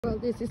Well,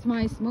 this is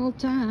my small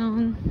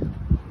town.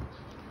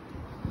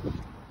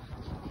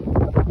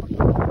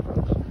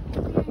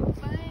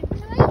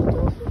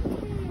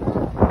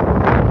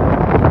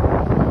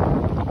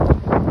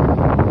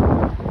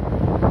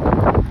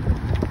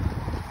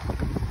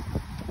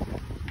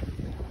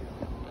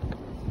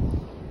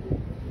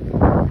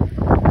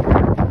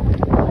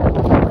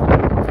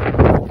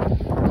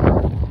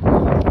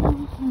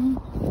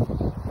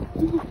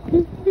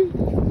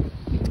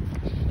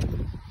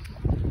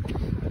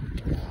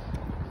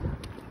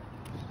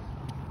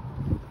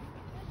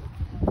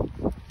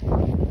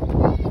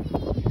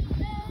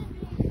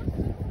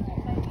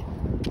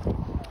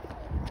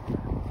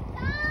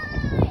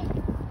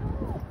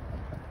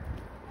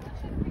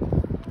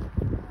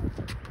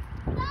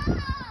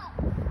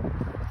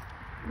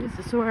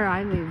 This is where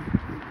I live.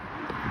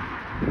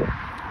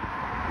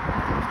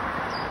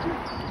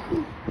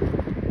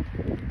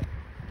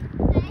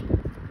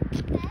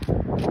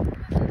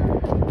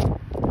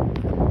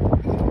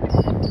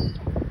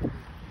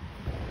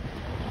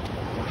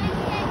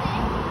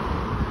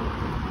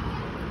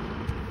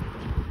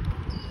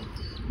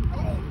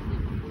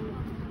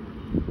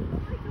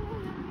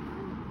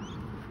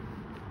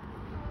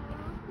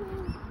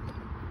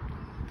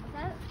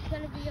 That's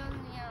gonna be on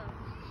the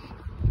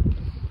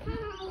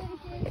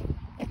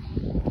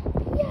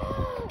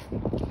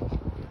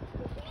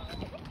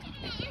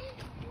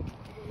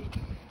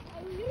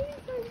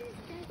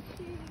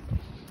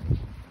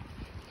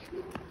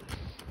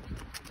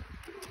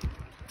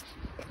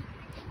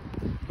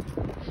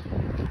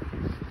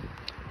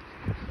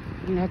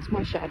And that's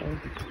my shadow.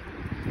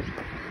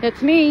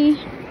 That's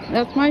me.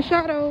 That's my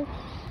shadow.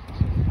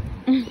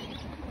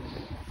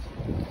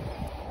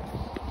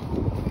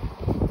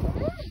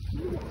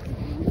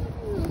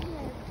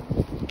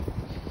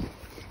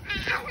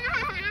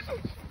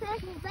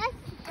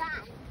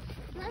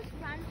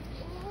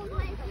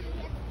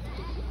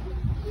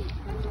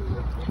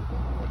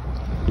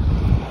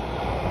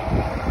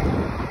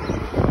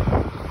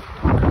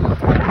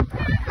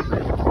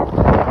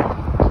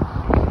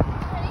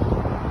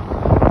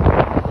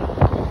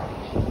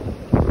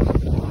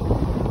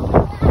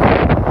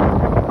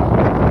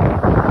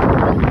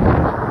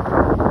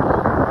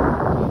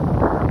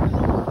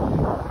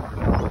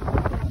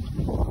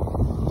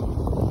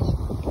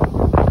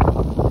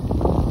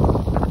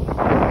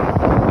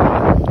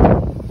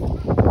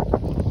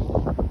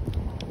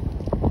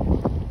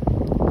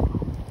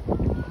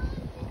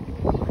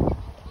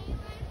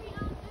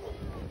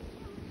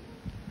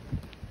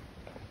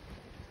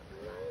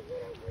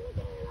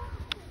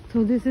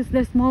 So this is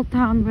the small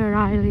town where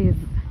I live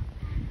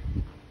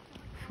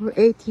for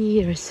 8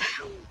 years.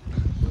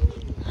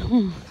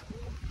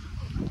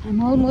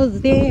 I'm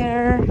almost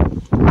there.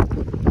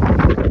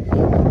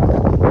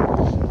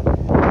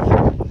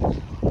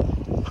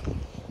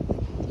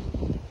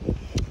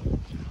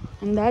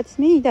 And that's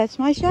me, that's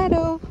my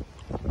shadow.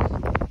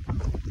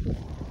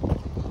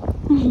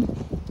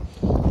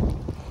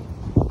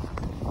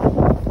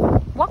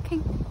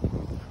 Walking,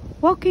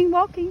 walking,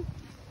 walking.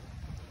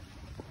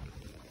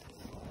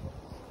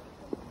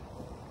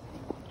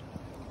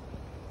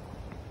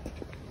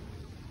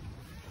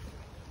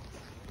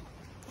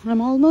 I'm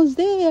almost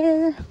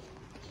there.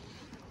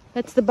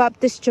 That's the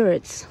Baptist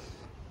church.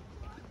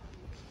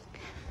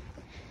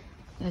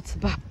 That's the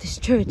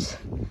Baptist church.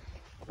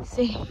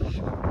 See?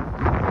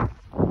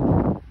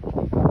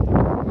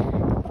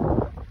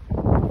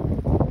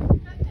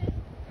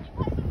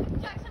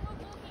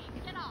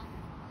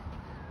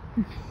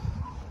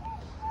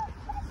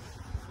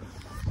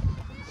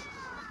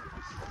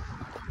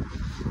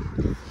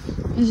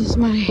 This is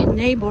my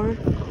neighbor.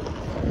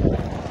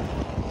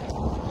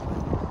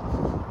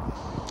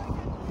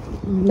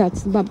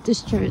 That's the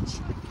Baptist church.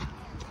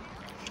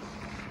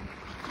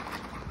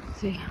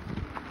 See,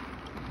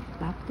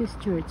 Baptist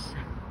church.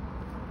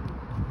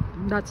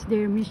 That's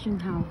their mission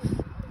house.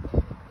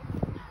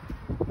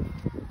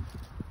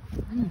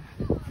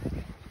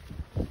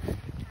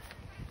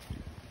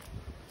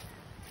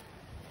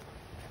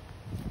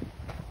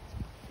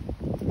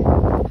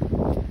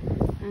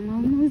 I'm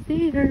almost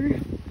there.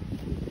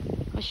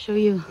 I'll show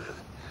you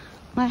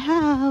my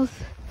house.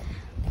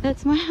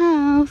 That's my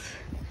house.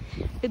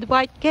 With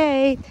white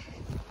gate.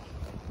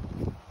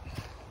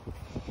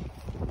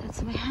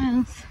 That's my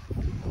house.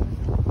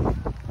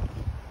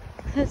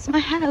 That's my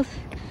house.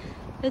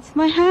 That's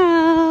my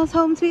house.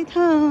 Home sweet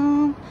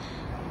home.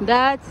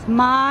 That's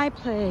my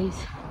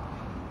place.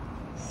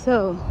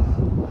 So,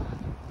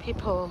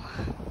 people,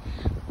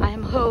 I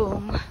am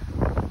home.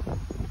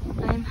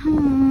 I'm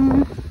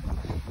home.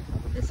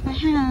 That's my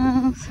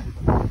house.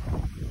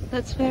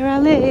 That's where I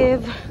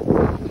live.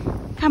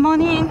 Come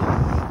on in.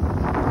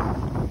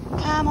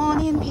 Come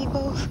on in,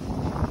 people.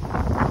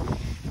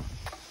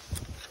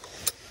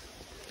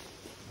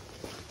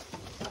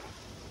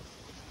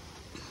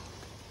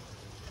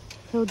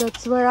 So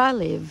that's where I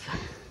live.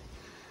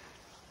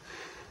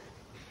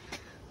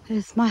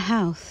 This is my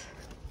house.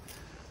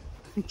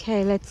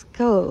 Okay, let's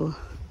go.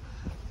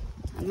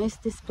 I miss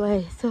this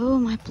place. Oh,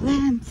 my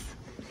plants.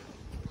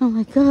 Oh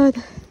my God.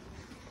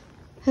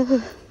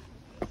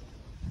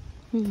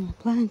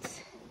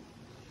 Plants.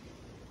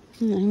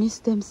 I miss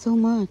them so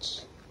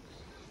much.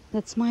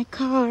 That's my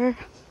car.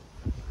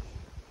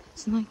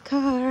 That's my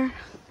car.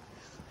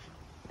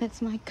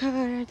 That's my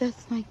car.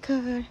 That's my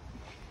car.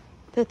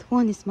 That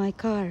one is my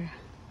car.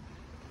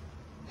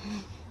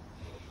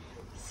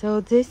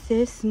 So this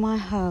is my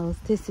house.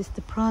 This is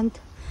the front.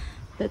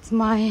 That's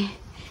my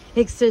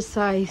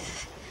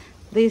exercise.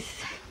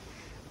 This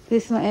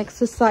is my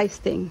exercise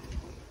thing.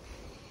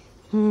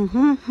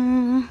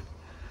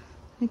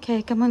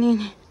 Okay, come on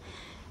in.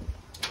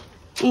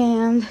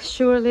 And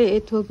surely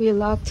it will be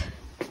locked.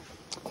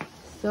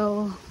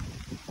 So,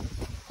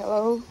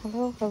 hello. How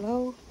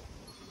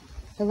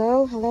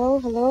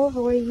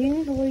are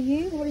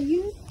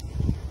you?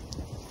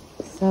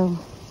 So,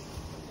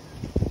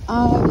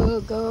 I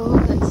will go.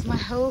 That's my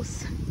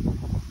house.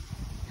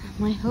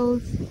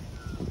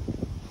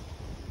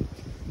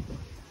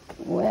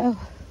 Well,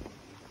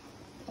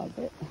 I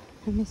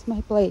miss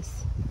my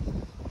place.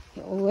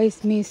 You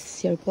always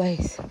miss your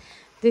place.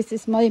 This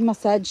is my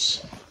massage.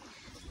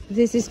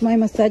 This is my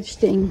massage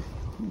thing.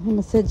 My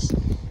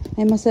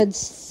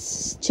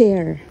massage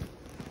chair.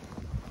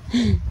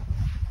 I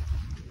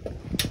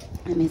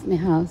miss my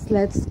house.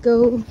 Let's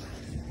go.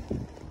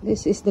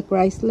 This is the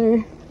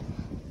Chrysler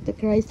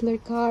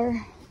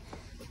car.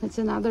 That's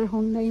another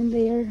Honda in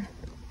there.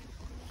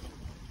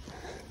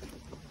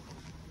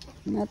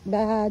 Not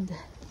bad.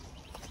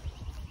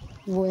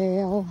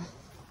 Well,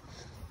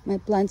 my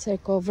plants are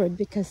covered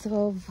because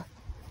of...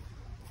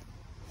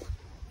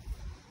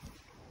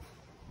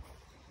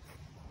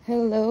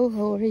 Hello,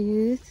 how are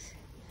you?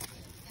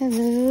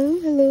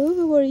 Hello,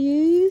 how are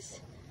you?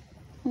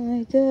 Oh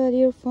my God,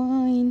 you're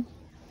fine.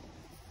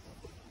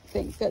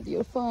 Thank God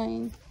you're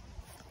fine.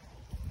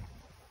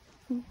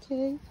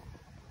 Okay.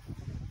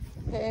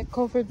 They're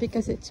covered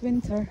because it's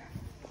winter.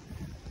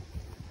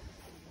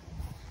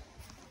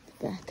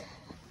 Back.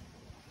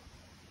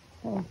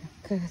 Oh my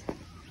God.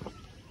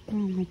 Oh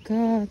my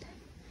God.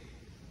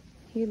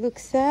 You look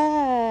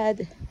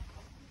sad.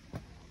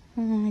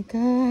 Oh my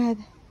God.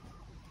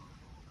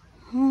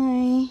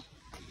 Hi.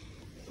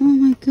 Oh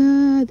my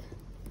God.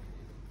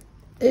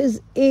 There's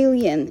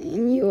alien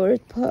in your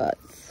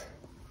pots.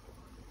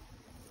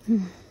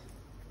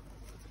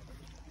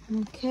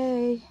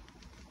 Okay.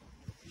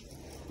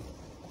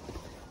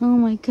 Oh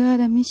my God,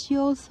 I miss you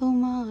all so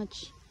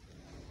much.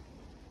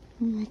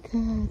 Oh my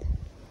God.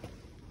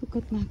 Look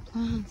at my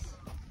plants.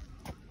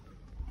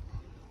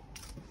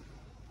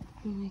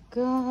 Oh my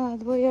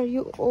God, why are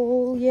you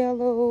all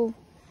yellow?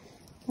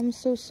 I'm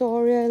so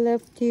sorry I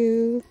left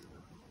you.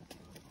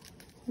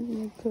 Oh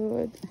my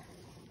God.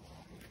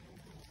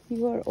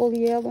 You are all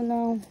yellow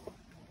now.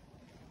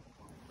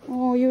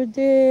 Oh, you're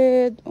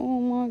dead. Oh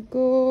my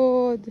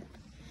God.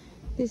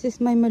 This is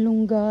my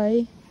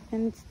malunggay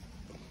and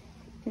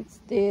it's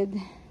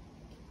dead.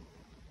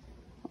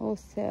 Oh,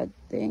 sad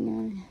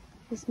thing.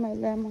 This is my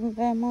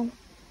lemon.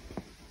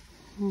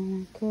 Oh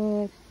my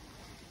God.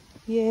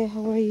 Yeah,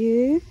 how are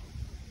you?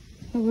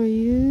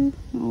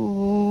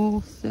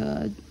 Oh,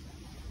 sad.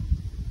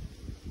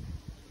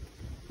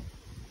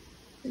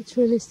 It's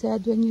really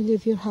sad when you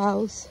leave your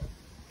house.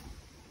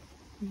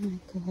 Oh my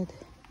God.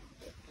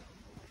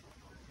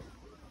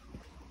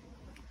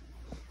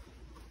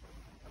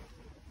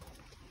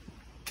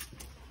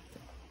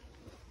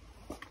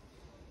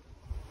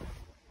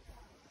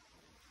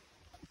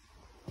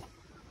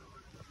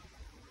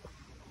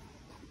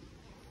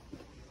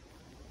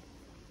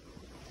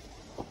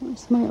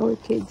 Where's my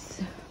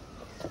orchids?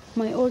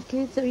 My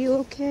orchids, are you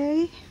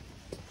okay?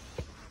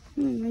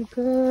 Oh my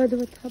God,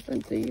 what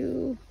happened to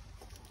you?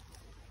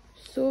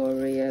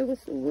 Sorry, I was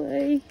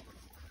away.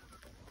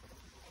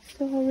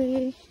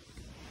 Sorry.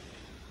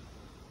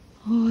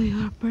 Oh,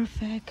 you are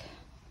perfect.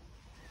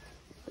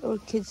 The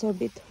orchids are a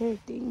bit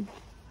hurting.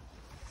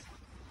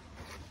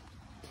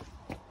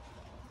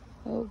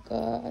 Oh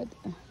God.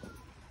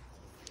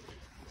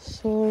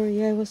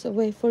 Sorry, I was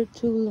away for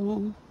too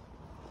long.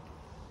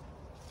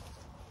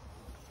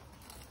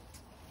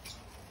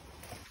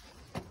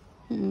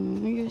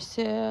 You're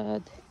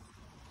sad.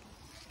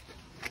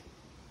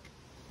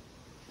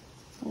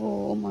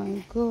 Oh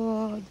my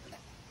God.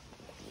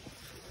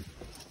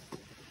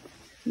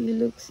 You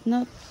looks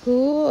not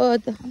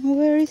good.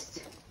 Where is...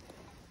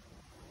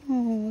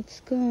 Oh, it's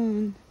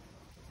gone.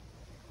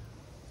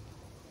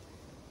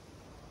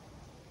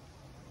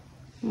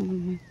 Oh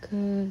my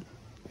God.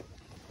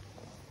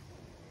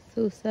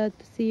 So sad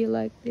to see you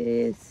like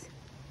this.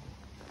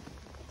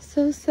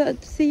 So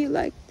sad to see you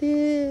like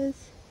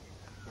this.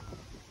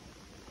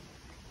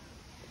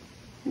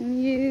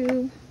 And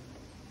you...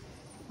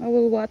 I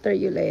will water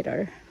you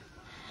later.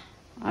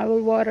 I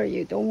will water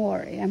you, don't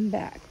worry, I'm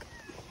back.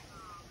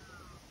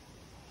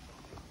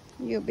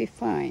 You'll be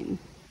fine.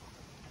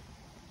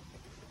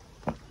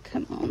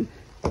 Come on.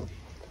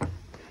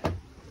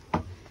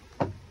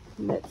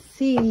 Let's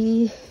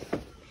see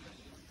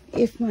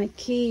if my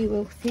key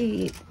will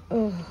feed.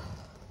 Oh,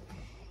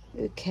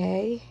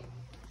 okay.